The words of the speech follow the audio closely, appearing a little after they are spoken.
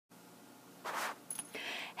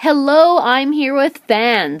Hello, I'm here with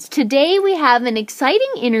fans. Today we have an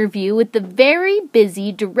exciting interview with the very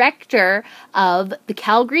busy director of the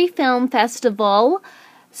Calgary Film Festival,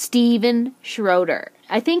 Steven Schroeder.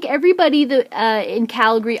 I think everybody in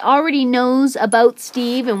Calgary already knows about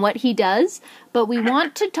Steve and what he does, but we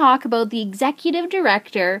want to talk about the executive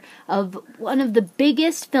director of one of the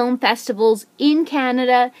biggest film festivals in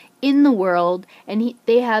Canada, in the world, and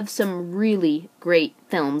they have some really great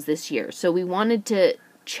films this year. So we wanted to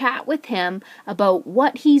chat with him about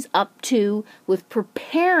what he's up to with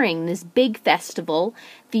preparing this big festival.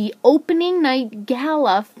 The opening night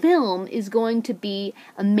gala film is going to be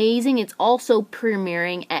amazing. It's also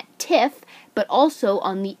premiering at TIFF, but also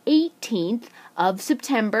on the 18th of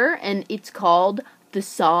September, and it's called The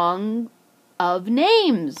Song of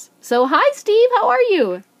Names. So hi Steve, how are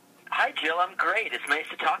you? Hi Jill, I'm great. It's nice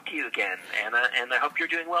to talk to you again, and I hope you're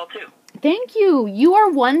doing well too. Thank you. You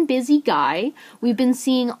are one busy guy. We've been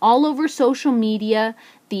seeing all over social media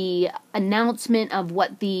the announcement of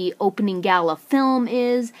what the opening gala film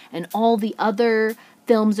is and all the other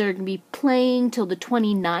films that are going to be playing till the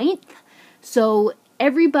 29th. So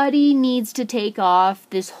everybody needs to take off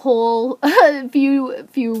this whole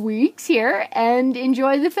few weeks here and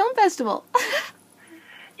enjoy the film festival.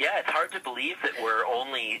 Yeah, it's hard to believe that we're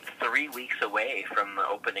only 3 weeks away from the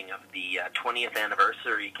opening of the 20th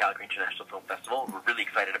anniversary Calgary International Film Festival. We're really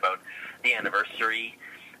excited about the anniversary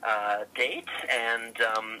date, and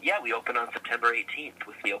we open on September 18th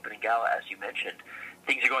with the opening gala, as you mentioned.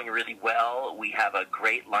 Things are going really well. We have a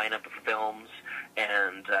great lineup of films,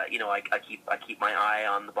 and I keep my eye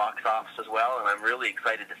on the box office as well, and I'm really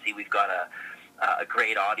excited to see we've got a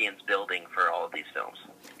great audience building for all of these films.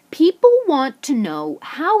 People want to know,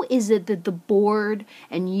 how is it that the board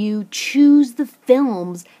and you choose the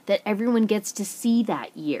films that everyone gets to see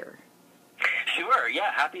that year? Sure,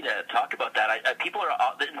 yeah, happy to talk about that. People are,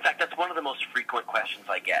 in fact, that's one of the most frequent questions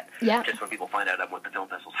I get. Yeah. Just when people find out I'm with the film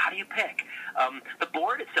festivals. How do you pick? The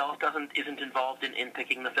board itself isn't involved in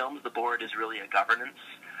picking the films. The board is really a governance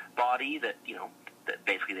body that that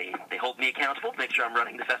basically they hold me accountable to make sure I'm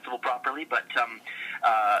running the festival properly. But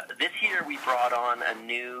this year we brought on a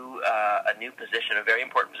new position, a very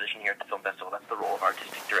important position here at the film festival. That's the role of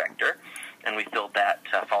artistic director, and we filled that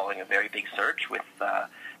following a very big search with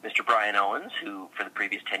Mr. Brian Owens, who for the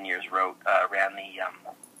previous 10 years ran the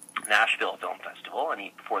Nashville Film Festival,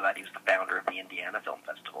 and before that he was the founder of the the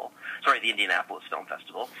Indianapolis Film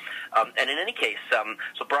Festival. And in any case,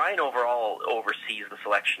 so Brian overall oversees the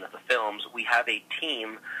selection of the films. We have a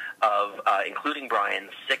team of, including Brian,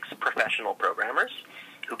 6 professional programmers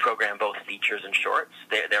who program both features and shorts.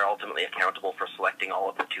 They're ultimately accountable for selecting all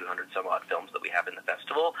of the 200-some-odd films that we have in the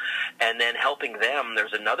festival. And then helping them,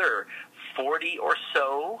 there's another 40 or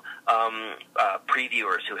so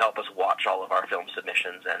previewers who help us watch all of our film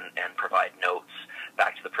submissions and provide notes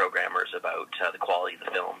back to the programmers about the quality of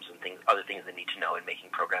the films and other things they need to know in making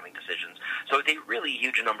programming decisions. So it's a really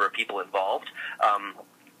huge number of people involved,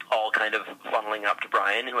 all kind of funneling up to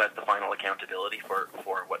Brian, who has the final accountability for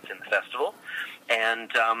what's in the festival.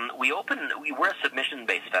 And we're a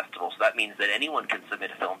submission-based festival, so that means that anyone can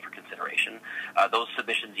submit a film for consideration. Those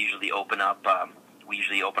submissions usually open up. We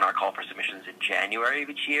usually open our call for submissions in January of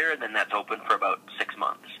each year, and then that's open for about 6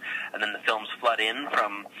 months. And then the films flood in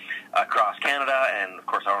from across Canada and, of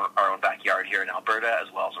course, our own backyard here in Alberta, as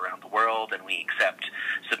well as around the world. And we accept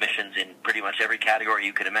submissions in pretty much every category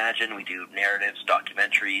you could imagine. We do narratives,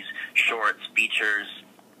 documentaries, shorts, features.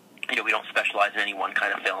 We don't specialize in any one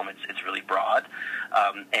kind of film. It's really broad,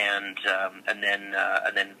 and then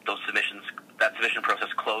those submissions. That submission process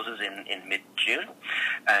closes in mid-June,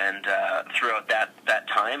 and throughout that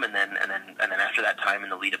time, and then after that time, in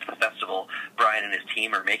the lead up to the festival, Brian and his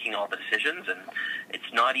team are making all the decisions, and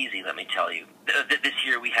it's not easy. Let me tell you. This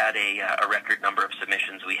year we had a record number of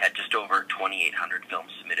submissions. We had just over 2,800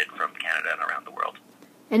 films submitted from Canada and around the world.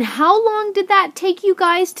 And how long did that take you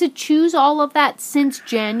guys to choose all of that? Since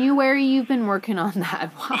January you've been working on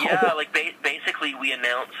that? Wow. Yeah, basically we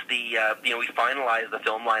announced we finalized the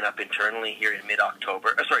film lineup internally here in mid-August,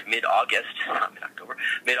 not mid-October,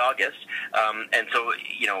 mid-August. And so,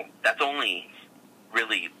 that's only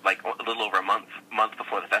really like a little over a month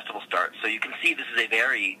before the festival starts. So you can see this is a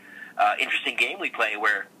very interesting game we play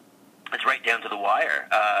where it's right down to the wire,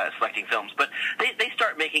 selecting films. But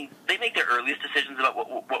they make their earliest decisions about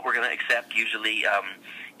what we're going to accept, usually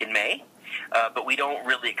in May. But we don't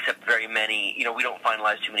really accept very many, we don't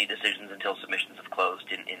finalize too many decisions until submissions have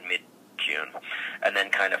closed in mid-June. And then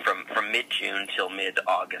kind of from mid-June till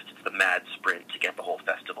mid-August, it's the mad sprint to get the whole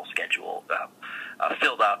festival schedule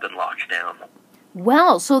filled up and locked down.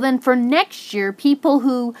 Well, so then for next year, people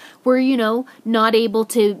who were, not able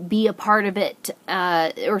to be a part of it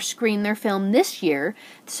or screen their film this year,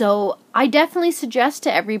 so I definitely suggest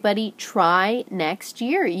to everybody, try next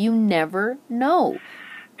year. You never know.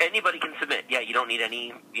 Anybody can submit. Yeah, you don't need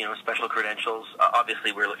any, special credentials.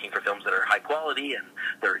 Obviously, we're looking for films that are high quality and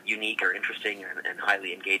they're unique or interesting and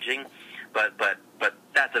highly engaging. But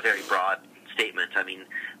that's a very broad statement. I mean,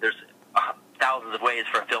 there's thousands of ways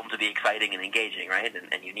for a film to be exciting and engaging, right,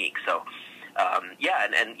 and unique. So,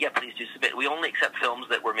 please do submit. We only accept films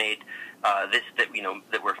that were made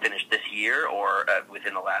that were finished this year or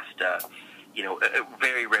within the last.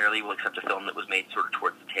 Very rarely we'll accept a film that was made sort of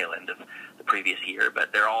towards the tail end of the previous year,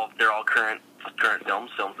 but they're all current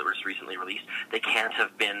films that were just recently released. They can't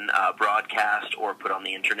have been broadcast or put on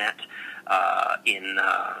the internet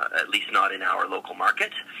at least not in our local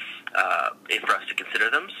market for us to consider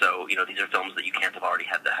them. So these are films that you can't have already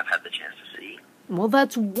have had the chance to see. Well,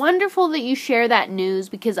 that's wonderful that you share that news,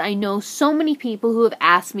 because I know so many people who have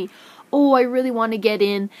asked me, oh, I really want to get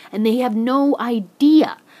in, and they have no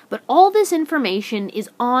idea. But all this information is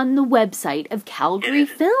on the website of Calgary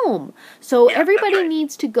Film. So everybody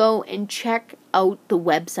needs to go and check out the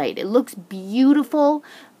website. It looks beautiful.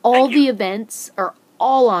 All the events are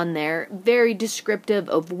all on there. Very descriptive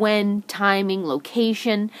of when, timing,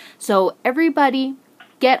 location. So everybody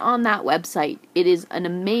get on that website. It is an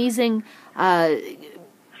amazing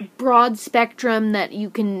broad spectrum that you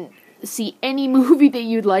can see any movie that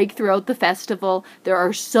you'd like throughout the festival. There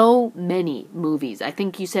are so many movies. I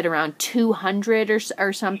think you said around 200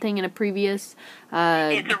 or something in a previous.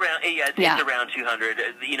 It's around 200.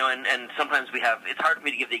 And sometimes we have. It's hard for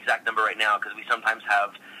me to give the exact number right now because we sometimes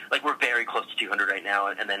have. Like, we're very close to 200 right now,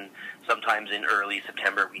 and then sometimes in early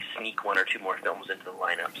September we sneak one or two more films into the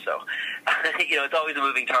lineup. So, it's always a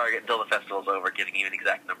moving target until the festival's over, giving you an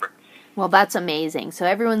exact number. Well, that's amazing. So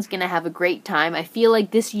everyone's going to have a great time. I feel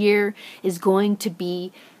like this year is going to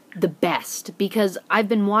be the best because I've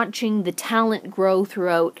been watching the talent grow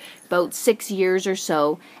throughout about 6 years or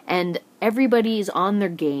so, and everybody is on their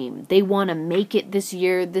game. They want to make it this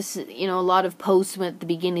year. A lot of posts at the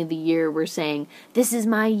beginning of the year were saying, this is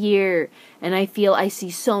my year. And I feel I see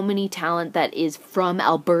so many talent that is from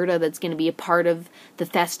Alberta that's going to be a part of the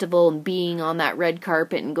festival and being on that red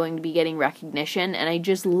carpet and going to be getting recognition. And I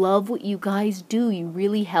just love what you guys do. You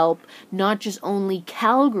really help not just only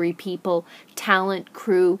Calgary people, talent,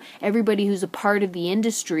 crew, everybody who's a part of the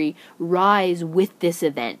industry rise with this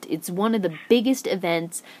event. It's one of the biggest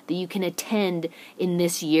events that you can attend in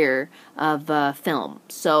this year of film.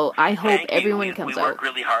 So I hope everyone comes out. We work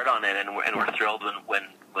really hard on it, and we're thrilled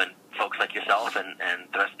when folks like yourself and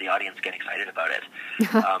the rest of the audience get excited about it.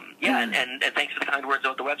 And thanks for the kind words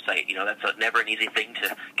about the website. That's never an easy thing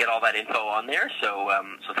to get all that info on there. So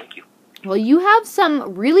thank you. Well, you have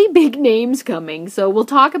some really big names coming, so we'll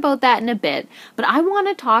talk about that in a bit. But I want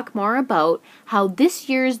to talk more about how this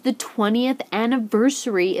year's the 20th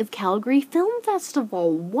anniversary of Calgary Film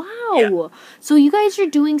Festival. Wow! Yeah. So you guys are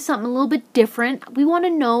doing something a little bit different. We want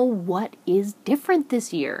to know what is different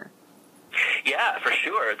this year. Yeah, for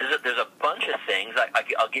sure. There's a bunch of things.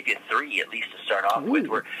 I'll give you three at least to start off with.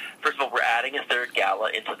 First of all, we're adding a third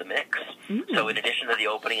gala into the mix. So in addition to the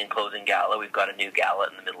opening and closing gala, we've got a new gala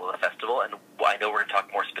in the middle of the festival. And I know we're going to talk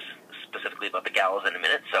more specifically about the galas in a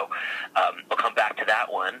minute, so I'll come back to that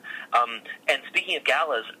one. And speaking of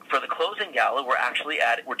galas, for the closing gala,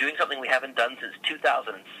 we're doing something we haven't done since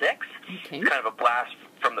 2006. Okay. It's kind of a blast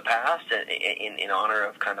from the past in honor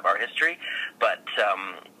of kind of our history, but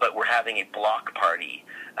we're having a block party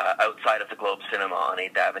outside of the Globe Cinema on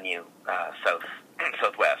 8th Avenue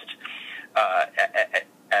Southwest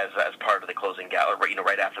as part of the closing gala,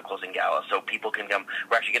 right after the closing gala, so people can come.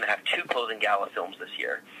 We're actually going to have two closing gala films this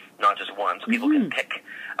year, not just one. So people can pick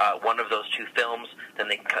one of those two films. Then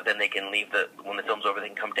they can leave when the film's over. They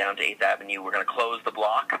can come down to 8th Avenue. We're going to close the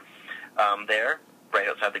block there, right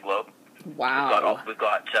outside the Globe. Wow! We've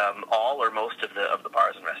got all or most of the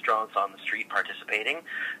bars and restaurants on the street participating.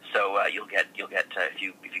 So you'll get if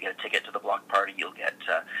you get a ticket to the block party, you'll get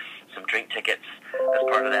some drink tickets as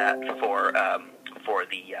part of that for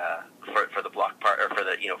the block part, or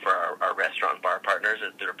for our restaurant and bar partners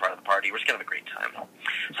that are part of the party. We're just gonna have a great time.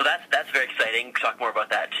 So that's very exciting. We'll talk more about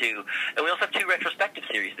that too. And we also have two retrospective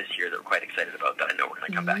series this year that we're quite excited about that I know we're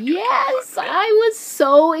gonna come back to. Yes, I was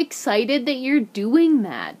so excited that you're doing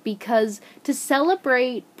that, because to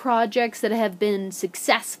celebrate projects that have been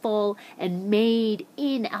successful and made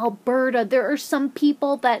in Alberta, there are some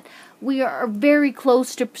people that we are very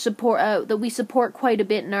close to support, that we support quite a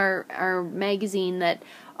bit in our magazine, that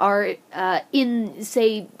are in,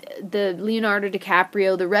 say, the Leonardo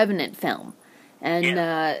DiCaprio The Revenant film.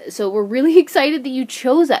 And so we're really excited that you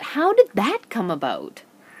chose that. How did that come about?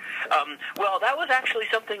 Well, that was actually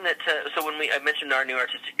something that, so when I mentioned our new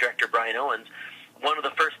artistic director, Brian Owens, one of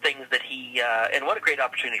the first things that he, and what a great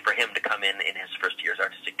opportunity for him to come in his first year as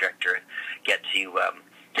artistic director and get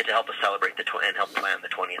to help us celebrate and help plan the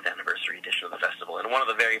 20th anniversary edition of the festival. And one of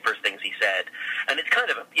the very first things he said, and it's kind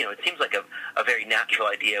of it seems like a very natural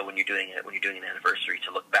idea when you're doing an anniversary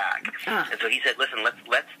to look back. And so he said, listen,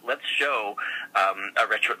 let's show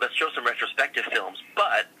let's show some retrospective films,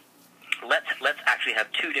 but let's actually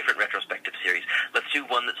have two different retrospective series. Let's do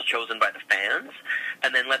one that's chosen by the fans,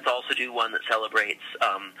 and then let's also do one that celebrates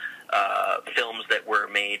films that were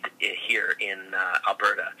made here in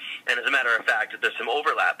Alberta. And as a matter of fact, there's some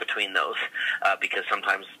overlap between those because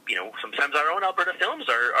sometimes our own Alberta films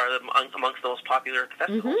are amongst the most popular at the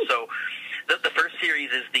festival. Mm-hmm. So the first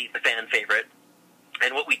series is the fan favorite,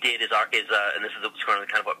 and what we did is and this is kind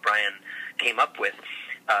of what Brian came up with.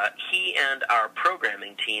 He and our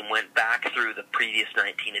programming team went back through the previous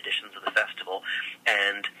 19 editions of the festival,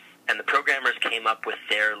 and the programmers came up with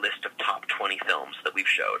their list of top 20 films that we've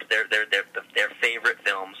showed. Their favorite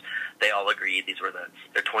films. They all agreed these were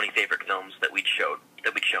their 20 favorite films that we'd shown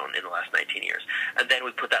in the last 19 years. And then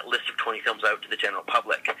we put that list of 20 films out to the general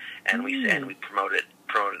public, and we promoted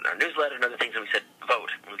in our newsletter and other things, and we said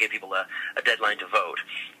vote. And we gave people a deadline to vote.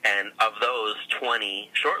 And of those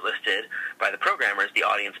 20 shortlisted by the programmers, the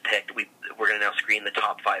audience picked. We're going to now screen the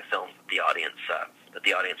top 5 films that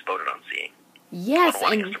the audience voted on seeing. Yes,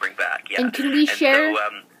 wanting us to bring back. Yeah. And can we share? So,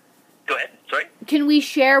 go ahead. Sorry. Can we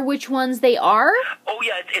share which ones they are? Oh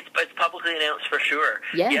yeah, it's publicly announced for sure.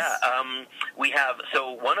 Yes. Yeah. We have.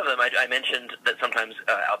 So one of them, I mentioned that sometimes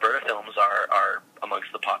Alberta films are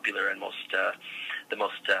amongst the popular and the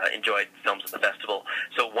most enjoyed films of the festival.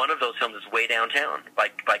 So one of those films is Way Downtown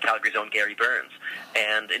by Calgary's own Gary Burns.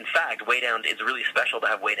 And in fact, Way Down is really special to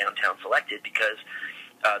have Way Downtown selected because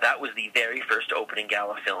that was the very first opening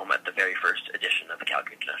gala film at the very first edition of the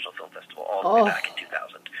Calgary International Film Festival, all the way back in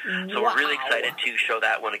 2000. So we're really excited to show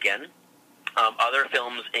that one again. Other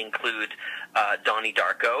films include Donnie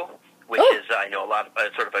Darko, which is, I know, a lot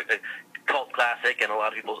of, sort of a cult classic and a lot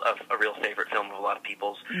of people's, a real favorite film of a lot of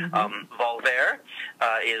people's. Mm-hmm. Volver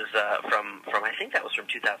is from I think that was from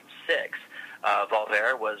 2006.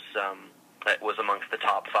 Volver was amongst the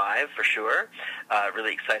top 5 for sure.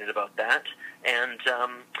 Really excited about that. And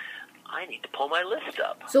I need to pull my list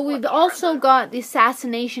up. So we've also got the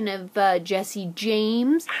assassination of Jesse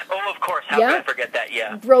James. Oh, of course. How could I forget that?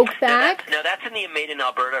 Yeah. Brokeback. Now that's in the Made in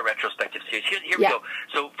Alberta retrospective series. Here we go.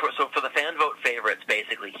 So for the fan vote favorites,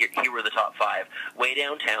 basically, here were the top 5. Way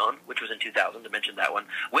Downtown, which was in 2000. I mentioned that one.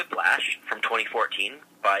 Whiplash from 2014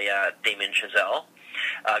 by Damien Chazelle.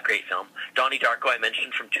 Great film. Donnie Darko, I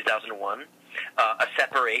mentioned, from 2001. A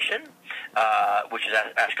Separation, which is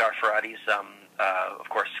Ashghar Farhadi's, of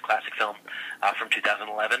course, classic film from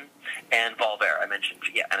 2011, and Volver, I mentioned,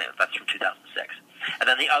 and that's from 2006. And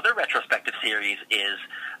then the other retrospective series is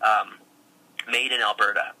Made in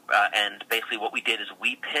Alberta, and basically what we did is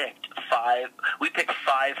we picked 5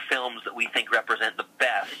 films that we think represent the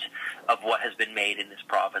best of what has been made in this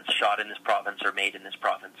province, shot in this province, or made in this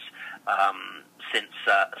province since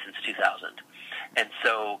 2000. And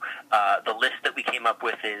so the list that we came up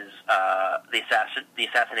with is The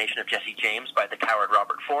Assassination of Jesse James by the coward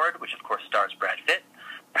Robert Ford, which of course stars Brad Pitt.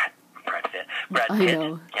 Brad Pitt.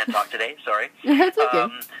 Can't talk today, sorry. That's okay.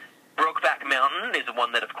 Brokeback Mountain is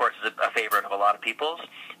one that, of course, is a favorite of a lot of people's.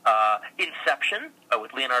 Inception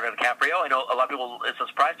with Leonardo DiCaprio. I know a lot of people, it's a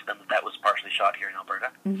surprise to them that was partially shot here in Alberta.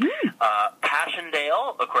 Mm-hmm.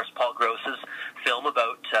 Passchendaele, of course, Paul Gross's film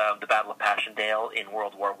about the Battle of Passchendaele in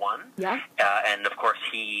World War I. Yeah. And, of course,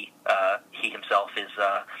 he himself is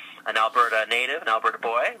an Alberta native, an Alberta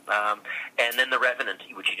boy. And then The Revenant,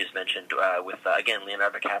 which you just mentioned, with, again,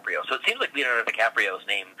 Leonardo DiCaprio. So it seems like Leonardo DiCaprio's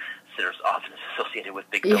name is often associated with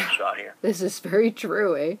big films shot here. This is very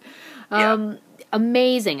true, eh?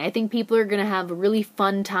 Amazing. I think people are going to have a really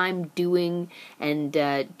fun time doing and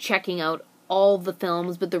checking out all the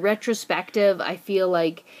films. But the retrospective, I feel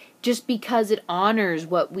like, just because it honors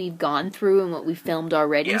what we've gone through and what we've filmed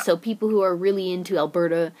already. So people who are really into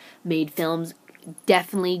Alberta-made films,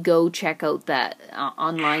 definitely go check out that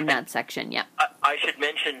online, that section. Yeah. I should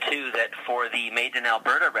mention, too, that for the Made in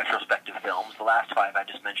Alberta retrospective films, the last 5 I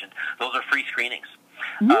just mentioned, those are free screenings.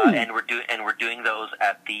 we're doing those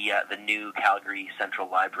at the new Calgary Central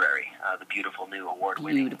Library, the beautiful new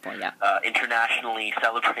award-winning, internationally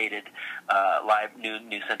celebrated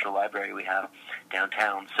new Central Library we have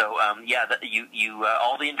downtown. So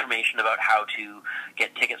all the information about how to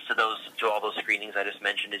get tickets to all those screenings I just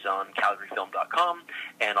mentioned is on calgaryfilm.com,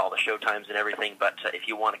 and all the showtimes and everything. But if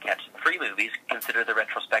you want to catch some free movies, consider the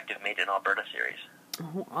retrospective Made in Alberta series.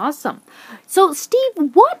 Oh, awesome. So,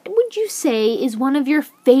 Steve, what would you say is one of your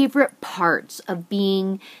favorite parts of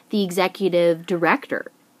being the executive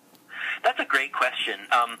director? That's a great question.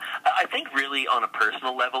 I think really on a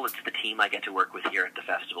personal level, it's the team I get to work with here at the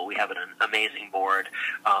festival. We have an amazing board,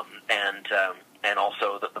 and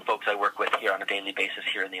also the folks I work with here on a daily basis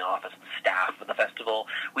here in the office, the staff of the festival.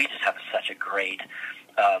 We just have such a great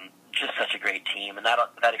team, and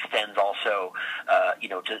that extends also,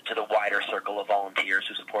 to the wider circle of volunteers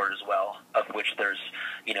who support as well, of which there's,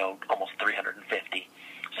 almost 350.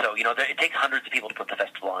 So, it takes hundreds of people to put the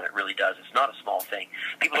festival on. It really does. It's not a small thing.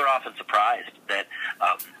 People are often surprised that,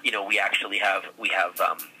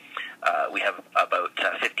 we have about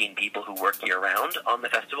 15 people who work year-round on the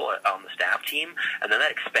festival, on the staff team, and then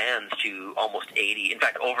that expands to almost 80. In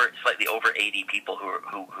fact, slightly over 80 people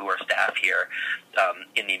who are staff here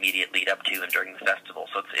in the immediate lead up to and during the festival.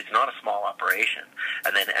 So it's not a small operation.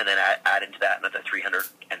 And then add into that another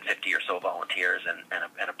 350 or so volunteers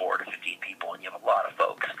and a board of 15 people, and you have a lot of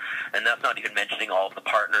folks. And that's not even mentioning all of the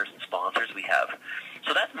partners and sponsors we have.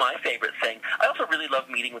 So that's my favorite thing. I also really love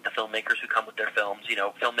meeting with the filmmakers who come with their films.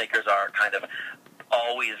 Filmmakers are kind of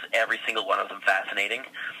always, every single one of them, fascinating.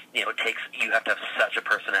 You have to have such a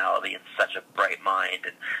personality and such a bright mind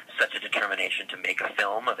and such a determination to make a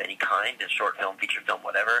film of any kind, a short film, feature film,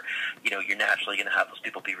 whatever. You're naturally going to have those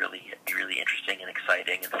people be really interesting and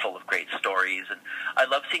exciting and full of great stories. And I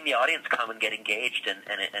love seeing the audience come and get engaged and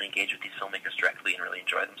engage with these filmmakers directly and really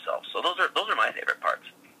enjoy themselves. So those are my favorite parts.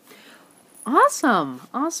 Awesome.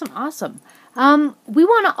 We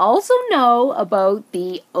want to also know about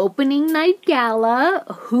the opening night gala.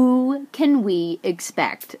 Who can we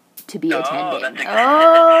expect to be attending? That's a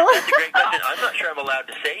great question. I'm not sure I'm allowed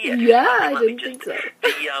to say yet. Yeah, I didn't think so.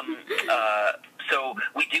 So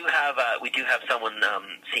we do have someone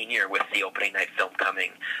senior with the opening night film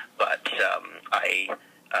coming, but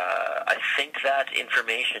I think that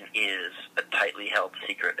information is a tightly held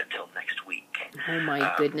secret until next week. Oh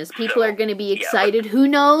my goodness. People are going to be excited. Who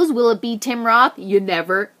knows? Will it be Tim Roth? You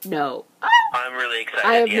never know. I'm really excited.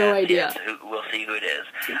 I have no idea. We'll see who it is.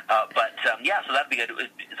 So that'd be good.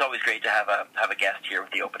 It's always great to have a guest here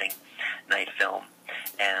with the opening night film.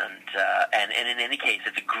 And in any case,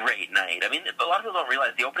 it's a great night. I mean, a lot of people don't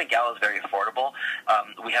realize the opening gala is very affordable.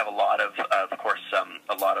 We have a lot of course,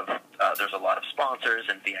 there's a lot of sponsors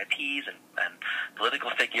and VIPs and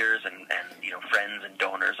political figures and friends and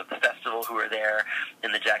donors of the festival who are there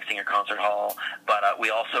in the Jack Singer Concert Hall. But we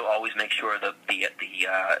also always make sure that the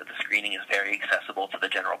screening is very accessible to the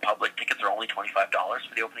general public. Tickets are only $25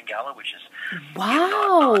 for the opening gala, which is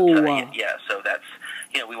wow. So that's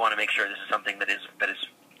we want to make sure this is something that is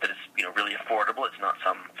really affordable. It's not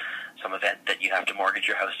some event that you have to mortgage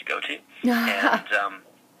your house to go to.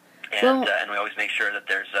 And we always make sure that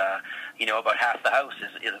there's about half the house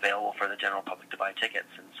is available for the general public to buy tickets,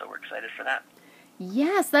 and so we're excited for that.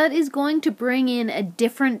 Yes, that is going to bring in a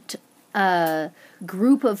different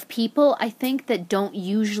group of people, I think, that don't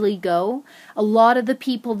usually go. A lot of the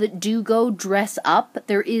people that do go dress up.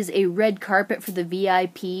 There is a red carpet for the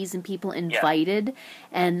VIPs and people invited,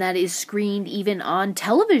 and that is screened even on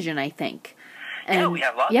television, I think. And, we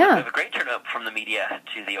have lots. We have a great turnout from the media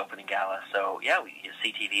to the opening gala. So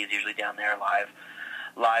CTV is usually down there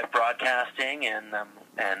live broadcasting, and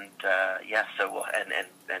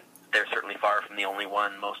they're certainly far from the only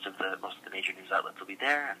one. Most of the major news outlets will be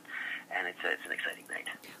there, and it's an exciting night.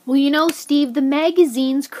 Well, Steve, the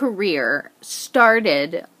magazine's career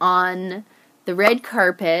started on the red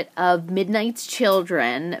carpet of Midnight's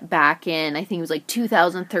Children back in, I think it was like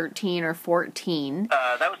 2013 or 14.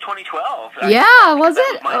 That was 2012. Was it? That was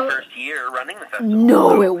my first year running the festival.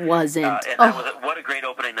 No, it wasn't. And what a great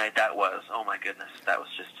opening night that was. Oh my goodness, that was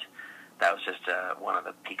just one of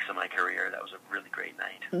the peaks of my career. That was a really great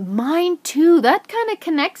night. Mine too. That kind of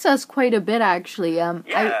connects us quite a bit, actually.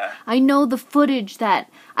 I know the footage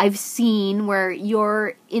that I've seen where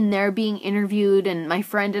you're in there being interviewed, and my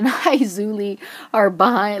friend and I, Zuli, are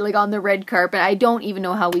behind, like on the red carpet. I don't even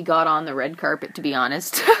know how we got on the red carpet, to be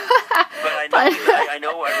honest. I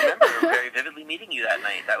remember very vividly meeting you that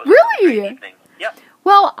night. That was really a great evening. Yep.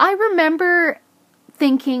 Well, I remember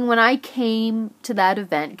thinking when I came to that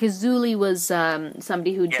event, because Zuli was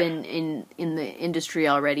somebody who'd been in the industry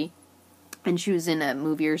already, and she was in a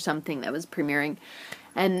movie or something that was premiering.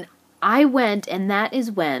 And I went, and that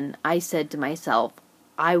is when I said to myself,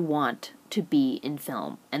 I want to be in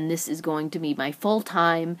film, and this is going to be my full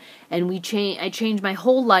time. And I changed my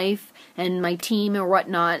whole life and my team or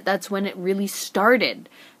whatnot. That's when it really started.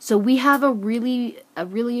 So we have a really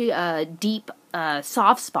deep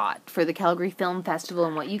soft spot for the Calgary Film Festival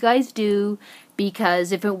and what you guys do,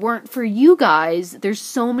 because if it weren't for you guys, there's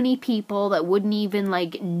so many people that wouldn't even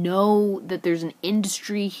know that there's an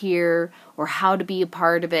industry here or how to be a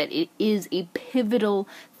part of it. It is a pivotal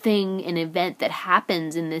thing, an event that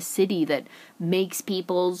happens in this city that makes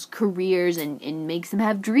people's careers and makes them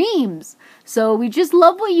have dreams. So we just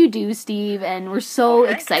love what you do, Steve, and we're so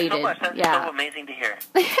excited. Thank you so much. That's so amazing to hear.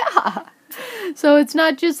 Yeah. So it's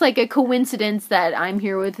not just a coincidence that I'm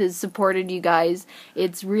here with has supported you guys.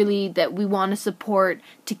 It's really that we want to support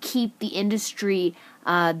to keep the industry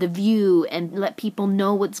the view and let people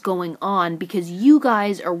know what's going on, because you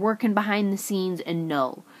guys are working behind the scenes and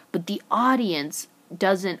know. But the audience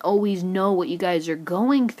doesn't always know what you guys are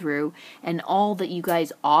going through and all that you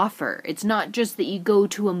guys offer. It's not just that you go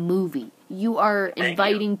to a movie. You are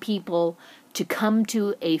inviting people to come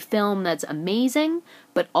to a film that's amazing,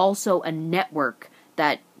 but also a network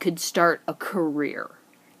that could start a career.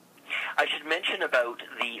 I should mention about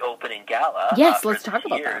the opening gala. Yes, let's talk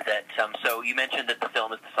about that. So you mentioned that the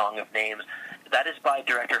film is The Song of Names. That is by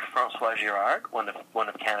director François Girard, one of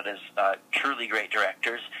Canada's truly great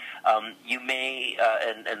directors. You may,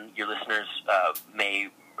 and your listeners may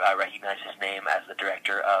recognize his name as the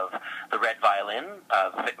director of The Red Violin,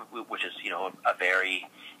 which is a very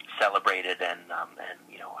celebrated and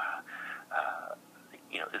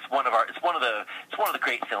it's one of the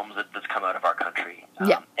great films that's come out of our country.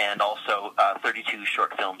 And also 32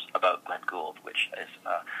 short films about Glenn Gould, which is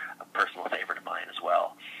a personal favorite of mine as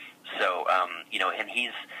well. So and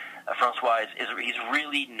he's Francois he's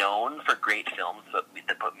really known for great films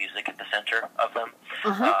that put music at the center of them,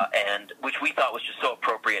 and which we thought was just so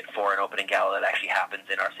appropriate for an opening gala that actually happens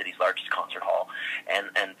in our city's largest concert hall.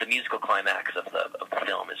 And the musical climax of the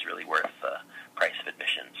film is really worth the price of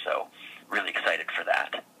admission. So really excited for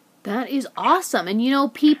that. That is awesome.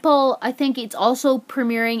 And people, I think it's also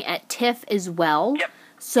premiering at TIFF as well. Yep.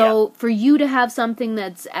 So for you to have something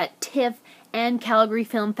that's at TIFF and Calgary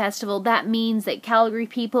Film Festival, that means that Calgary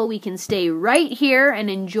people, we can stay right here and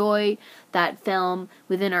enjoy that film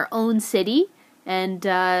within our own city. And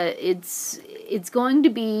it's going to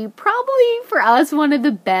be probably for us one of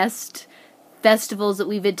the best festivals that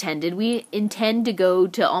we've attended. We intend to go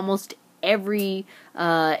to almost every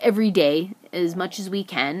day as much as we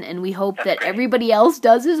can, and we hope that everybody else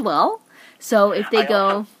does as well. So if they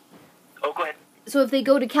go... go ahead. So if they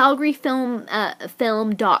go to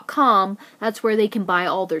calgaryfilm.com, that's where they can buy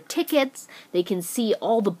all their tickets, they can see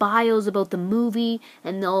all the bios about the movie,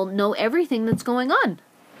 and they'll know everything that's going on.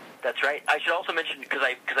 That's right. I should also mention, because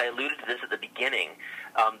I alluded to this at the beginning,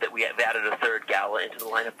 that we have added a third gala into the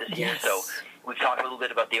lineup this year. So we've talked a little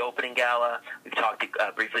bit about the opening gala. We've talked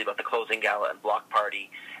briefly about the closing gala and block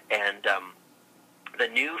party, and the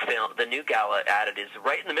new gala added is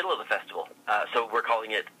right in the middle of the festival. So we're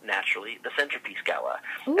calling it, naturally, the Centerpiece Gala.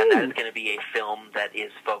 Ooh. And that is going to be a film that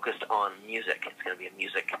is focused on music. It's going to be a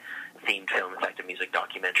music-themed film, in fact, a music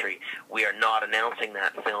documentary. We are not announcing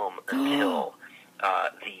that film until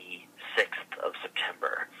the 6th of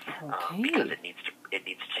September, because it needs to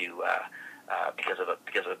because of a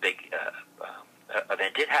big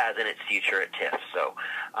event it has in its future at TIFF. So,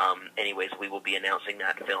 anyways, we will be announcing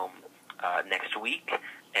that film next week,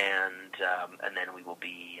 and then we will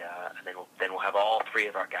be then we'll have all three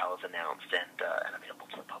of our galas announced and available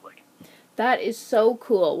to the public. That is so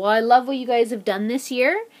cool. Well, I love what you guys have done this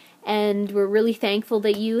year, and we're really thankful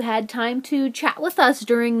that you had time to chat with us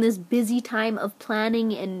during this busy time of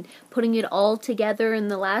planning and putting it all together in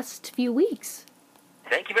the last few weeks.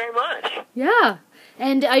 Thank you very much. Yeah.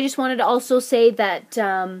 And I just wanted to also say that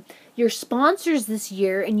your sponsors this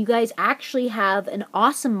year, and you guys actually have an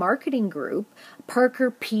awesome marketing group, Parker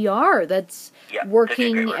PR, that's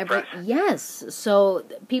working yes. So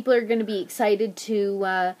people are going to be excited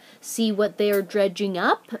to see what they are dredging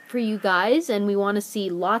up for you guys, and we want to see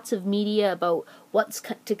lots of media about what's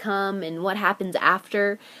to come and what happens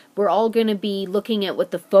after. We're all going to be looking at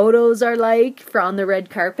what the photos are like on the red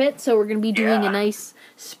carpet, so we're going to be doing a nice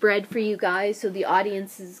spread for you guys so the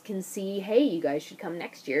audiences can see, hey, you guys should come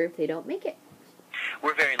next year if they don't make it.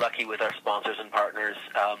 We're very lucky with our sponsors and partners.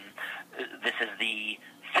 This is the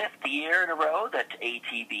fifth year in a row that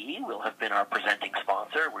ATB will have been our presenting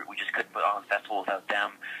sponsor. We just couldn't put on the festival without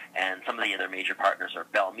them. And some of the other major partners are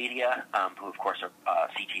Bell Media, who of course are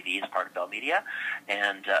CTV is part of Bell Media,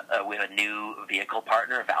 and we have a new vehicle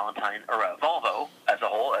partner, Volvo as a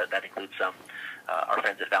whole. That includes our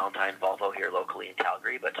friends at Valentine Volvo here locally in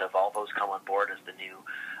Calgary, but Volvo's come on board as the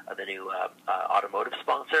new automotive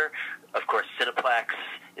sponsor. Of course, Cineplex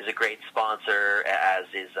is a great sponsor, as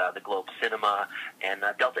is the Globe Cinema, and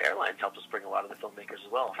Delta Airlines helps us bring a lot of the filmmakers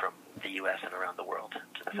as well from the U.S. and around the world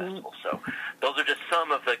to the festival. So those are just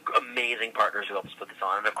some of the amazing partners who help us put this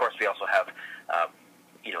on. And of course, we also have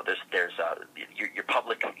there's your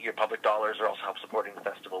public dollars are also help supporting the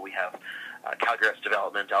festival. We have Calgary Arts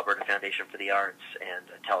Development, Alberta Foundation for the Arts, and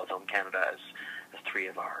Telefilm Canada as three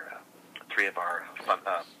of our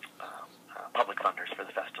public funders for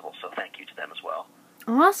the festival. So thank you to them as well.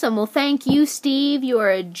 Awesome. Well, thank you, Steve. You are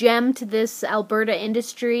a gem to this Alberta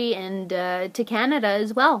industry and to Canada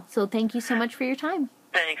as well. So thank you so much for your time.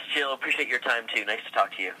 Thanks, Jill. Appreciate your time too. Nice to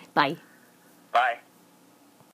talk to you. Bye. Bye.